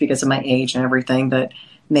course, because of my age and everything, that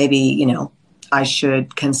maybe, I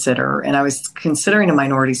should consider. And I was considering a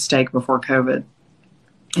minority stake before COVID.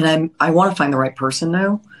 And I want to find the right person,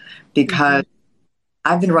 though, because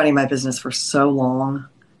I've been running my business for so long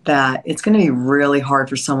that it's going to be really hard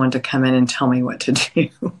for someone to come in and tell me what to do.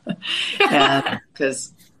 And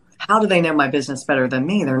because how do they know my business better than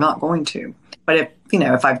me? They're not going to. But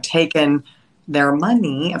if I've taken their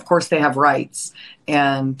money, of course they have rights.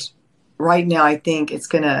 And right now I think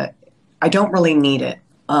I don't really need it.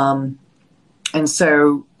 And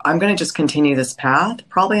so I'm going to just continue this path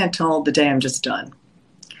probably until the day I'm just done.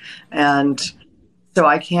 And so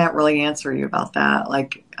I can't really answer you about that.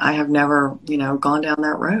 Like, I have never, gone down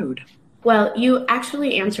that road. Well, you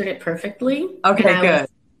actually answered it perfectly. Okay, good.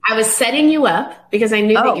 I was setting you up because I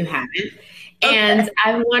knew that you hadn't. And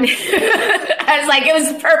I wanted, I was like, it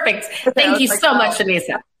was perfect. Thank you so much,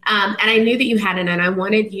 Anissa. And I knew that you hadn't, and I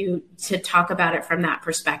wanted you to talk about it from that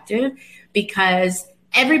perspective, because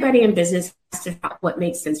everybody in business has to talk what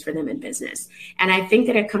makes sense for them in business. And I think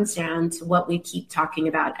that it comes down to what we keep talking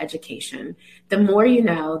about, education. The more you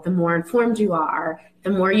know, the more informed you are, the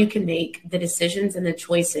more you can make the decisions and the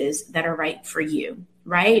choices that are right for you,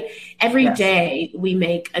 right? Every day we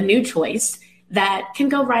make a new choice that can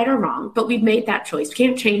go right or wrong, but we've made that choice. We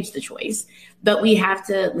can't change the choice, but we have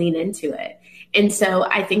to lean into it. And so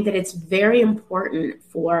I think that it's very important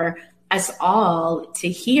for us all to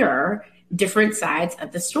hear different sides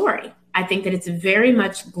of the story. I think that it's very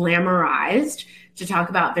much glamorized to talk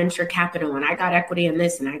about venture capital, and I got equity in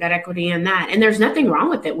this and I got equity in that. And there's nothing wrong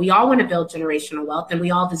with it. We all want to build generational wealth, and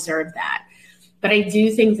we all deserve that. But I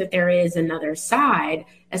do think that there is another side,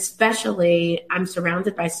 especially I'm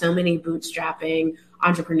surrounded by so many bootstrapping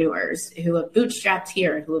entrepreneurs who have bootstrapped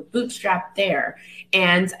here, who have bootstrapped there.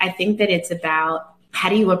 And I think that it's about, how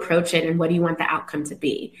do you approach it and what do you want the outcome to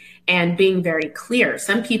be? And being very clear.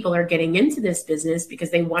 Some people are getting into this business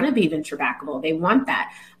because they want to be venture backable. They want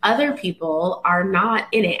that. Other people are not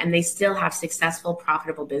in it and they still have successful,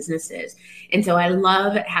 profitable businesses. And so I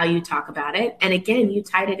love how you talk about it. And again, you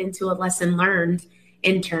tied it into a lesson learned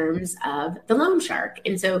in terms of the loan shark.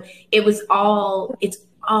 And so it's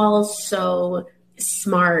all so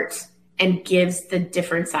smart and gives the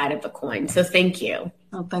different side of the coin. So thank you.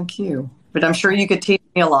 Oh, thank you. But I'm sure you could teach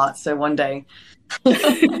me a lot. So one day we'll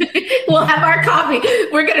have our coffee.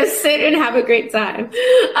 We're going to sit and have a great time.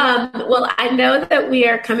 Well, I know that we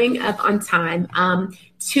are coming up on time.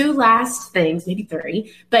 Two last things, maybe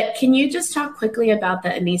three, but can you just talk quickly about the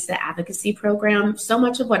Anissa Advocacy Program? So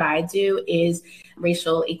much of what I do is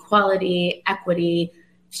racial equality, equity,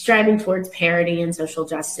 striving towards parity and social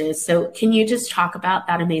justice. So can you just talk about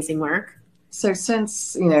that amazing work? So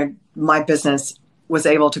since, my business was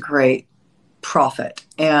able to create profit,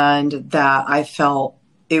 and that I felt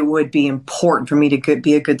it would be important for me to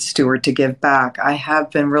be a good steward, to give back, I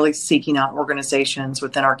have been really seeking out organizations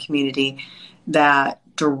within our community that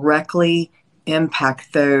directly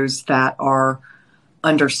impact those that are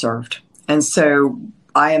underserved. And so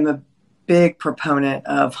I am a big proponent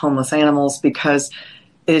of homeless animals, because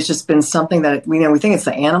it has just been something that, we think it's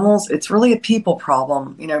the animals. It's really a people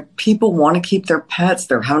problem. People want to keep their pets.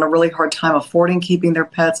 They're having a really hard time affording keeping their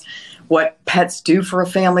pets, what pets do for a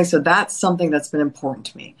family. So that's something that's been important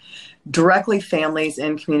to me. Directly families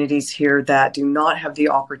and communities here that do not have the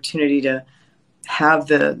opportunity to have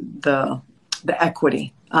the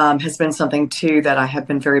equity has been something too that I have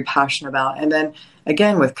been very passionate about. And then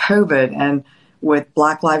again, with COVID and with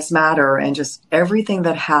Black Lives Matter and just everything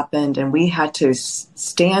that happened, and we had to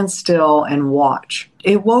stand still and watch.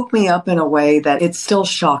 It woke me up in a way that it's still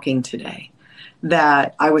shocking today,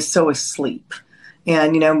 that I was so asleep.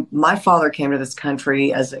 And, my father came to this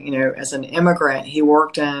country as an immigrant. He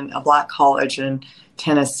worked in a Black college in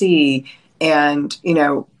Tennessee. And,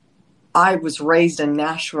 I was raised in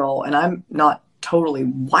Nashville, and I'm not totally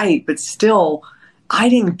white, but still I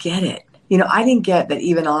didn't get it. I didn't get that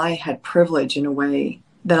even I had privilege in a way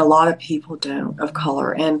that a lot of people don't of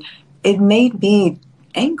color. And it made me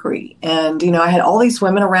angry. And, I had all these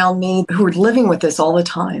women around me who were living with this all the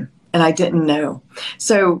time, and I didn't know.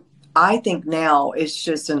 So I think now it's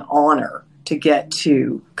just an honor to get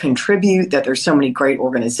to contribute, that there's so many great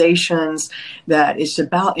organizations, that it's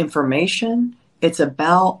about information. It's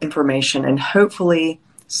about information, and hopefully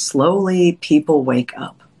slowly people wake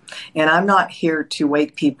up. And I'm not here to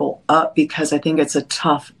wake people up because I think it's a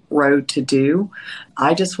tough road to do.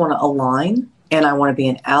 I just want to align, and I want to be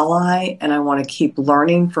an ally, and I want to keep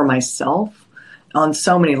learning for myself on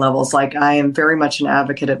so many levels. Like, I am very much an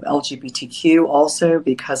advocate of LGBTQ also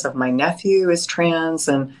because of my nephew is trans,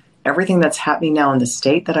 and everything that's happening now in the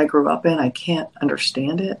state that I grew up in, I can't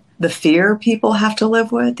understand it. The fear people have to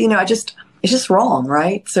live with, it's just wrong,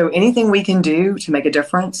 right? So anything we can do to make a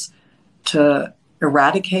difference, to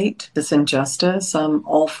eradicate this injustice, I'm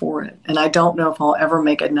all for it. And I don't know if I'll ever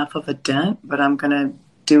make enough of a dent, but I'm going to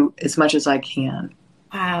do as much as I can.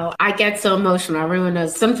 Wow. I get so emotional. Everyone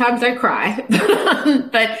knows sometimes I cry,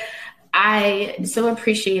 but I so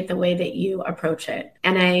appreciate the way that you approach it.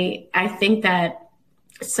 And I think that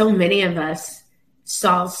so many of us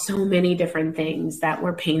saw so many different things that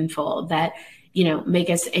were painful, that, make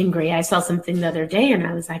us angry. I saw something the other day and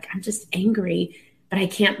I was like, I'm just angry, but I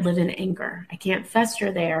can't live in anger. I can't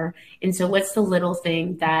fester there. And so what's the little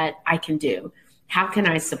thing that I can do? How can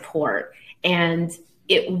I support? And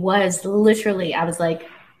it was literally, I was like,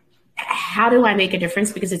 how do I make a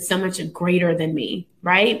difference? Because it's so much greater than me,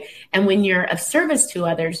 right? And when you're of service to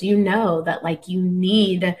others, that you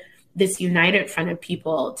need this united front of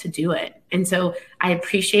people to do it. And so I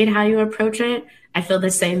appreciate how you approach it. I feel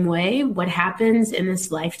the same way. What happens in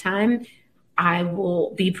this lifetime, I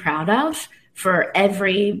will be proud of for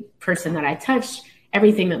every person that I touched,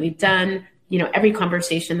 everything that we've done, every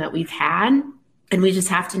conversation that we've had. And we just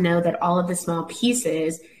have to know that all of the small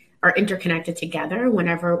pieces are interconnected together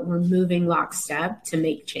whenever we're moving lockstep to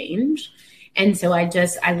make change. And so I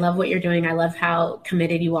love what you're doing. I love how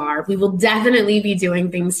committed you are. We will definitely be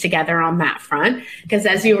doing things together on that front. Because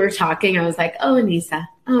as you were talking, I was like, oh, Anissa,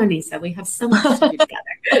 we have so much to do together.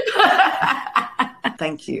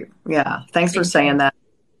 Thank you. Yeah. Thanks for saying that.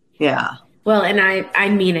 Yeah. Well, and I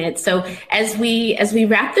mean it. So as we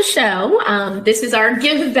wrap the show, this is our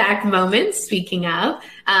give back moment, speaking of,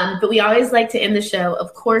 but we always like to end the show,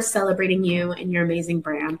 of course, celebrating you and your amazing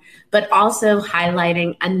brand, but also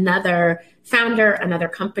highlighting another founder, another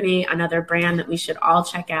company, another brand that we should all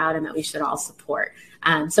check out and that we should all support.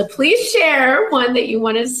 So please share one that you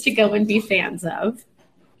want us to go and be fans of.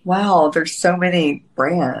 Wow, there's so many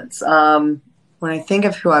brands. When I think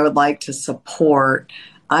of who I would like to support,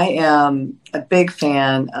 I am a big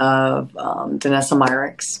fan of Danessa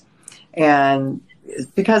Myricks, and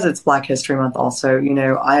because it's Black History Month also,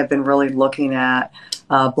 I have been really looking at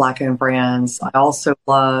Black-owned brands. I also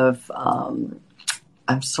love,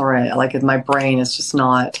 I'm sorry, my brain is just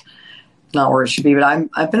not where it should be, but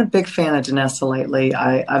I've been a big fan of Danessa lately.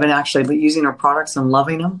 I've been actually using her products and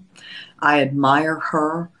loving them. I admire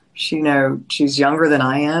her. She's younger than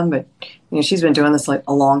I am, but she's been doing this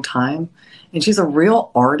a long time. And she's a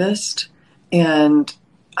real artist. And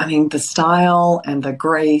the style and the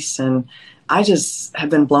grace, and I just have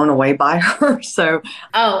been blown away by her. So,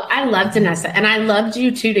 I love Danessa, and I loved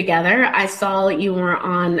you two together. I saw you were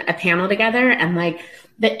on a panel together, and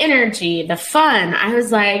the energy, the fun. I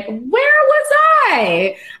was like, where was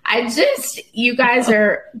I? You guys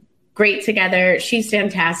are great together. She's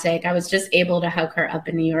fantastic. I was just able to hug her up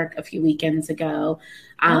in New York a few weekends ago.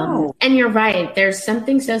 And you're right. There's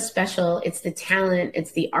something so special. It's the talent.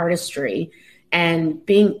 It's the artistry and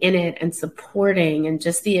being in it and supporting and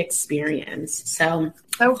just the experience. So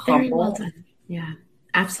very well done. Yeah,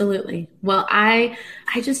 absolutely. Well, I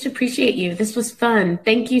just appreciate you. This was fun.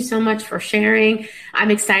 Thank you so much for sharing.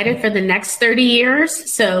 I'm excited for the next 30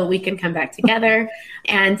 years so we can come back together.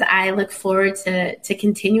 And I look forward to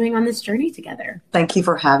continuing on this journey together. Thank you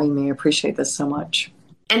for having me. I appreciate this so much.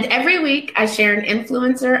 And every week I share an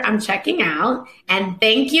influencer I'm checking out. And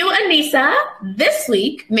thank you, Anissa. This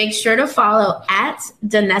week, make sure to follow at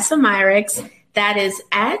Danessa Myricks. That is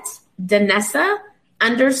at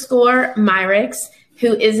Danessa_Myricks,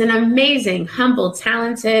 who is an amazing, humble,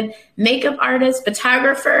 talented makeup artist,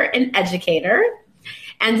 photographer, and educator.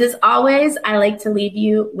 And as always, I like to leave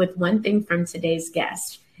you with one thing from today's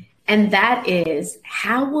guest. And that is,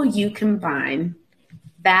 how will you combine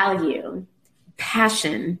value,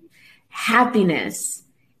 passion, happiness,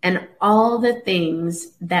 and all the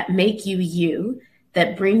things that make you you,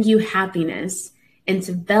 that bring you happiness, and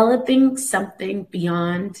developing something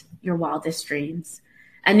beyond your wildest dreams.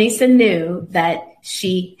 Anissa knew that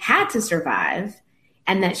she had to survive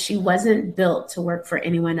and that she wasn't built to work for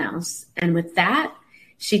anyone else. And with that,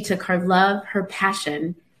 she took her love, her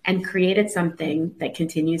passion, and created something that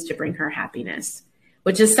continues to bring her happiness,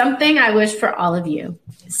 which is something I wish for all of you.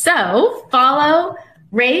 So follow,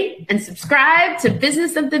 rate, and subscribe to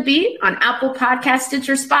Business of the Beat on Apple Podcasts,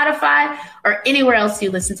 Stitcher, Spotify, or anywhere else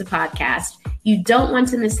you listen to podcasts. You don't want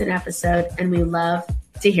to miss an episode, and we love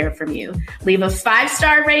to hear from you. Leave a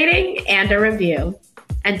 5-star rating and a review.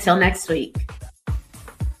 Until next week.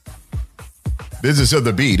 Business of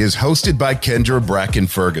the Beat is hosted by Kendra Bracken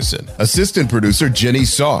Ferguson, assistant producer Jenny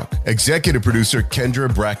Salk, executive producer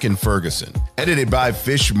Kendra Bracken Ferguson, edited by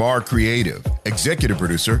Fishmar Creative, executive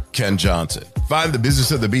producer Ken Johnson. Find the Business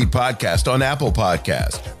of the Beat podcast on Apple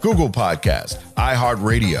Podcasts, Google Podcasts,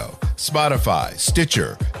 iHeartRadio, Spotify,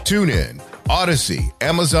 Stitcher, TuneIn, Odyssey,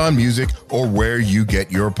 Amazon Music, or where you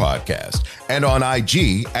get your podcast, and on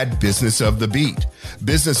IG at Business of the Beat.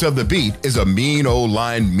 Business of the Beat is a Mean Old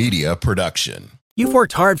Line Media production. You've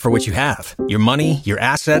worked hard for what you have. Your money, your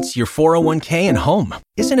assets, your 401k, and home.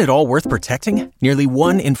 Isn't it all worth protecting? Nearly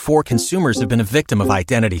 1 in 4 consumers have been a victim of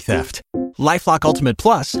identity theft. LifeLock Ultimate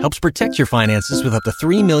Plus helps protect your finances with up to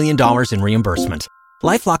 $3 million in reimbursement.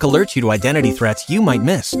 LifeLock alerts you to identity threats you might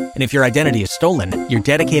miss. And if your identity is stolen, your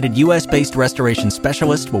dedicated U.S.-based restoration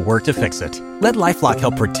specialist will work to fix it. Let LifeLock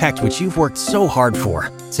help protect what you've worked so hard for.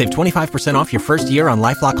 Save 25% off your first year on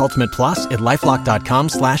LifeLock Ultimate Plus at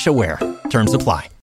LifeLock.com/aware. Terms apply.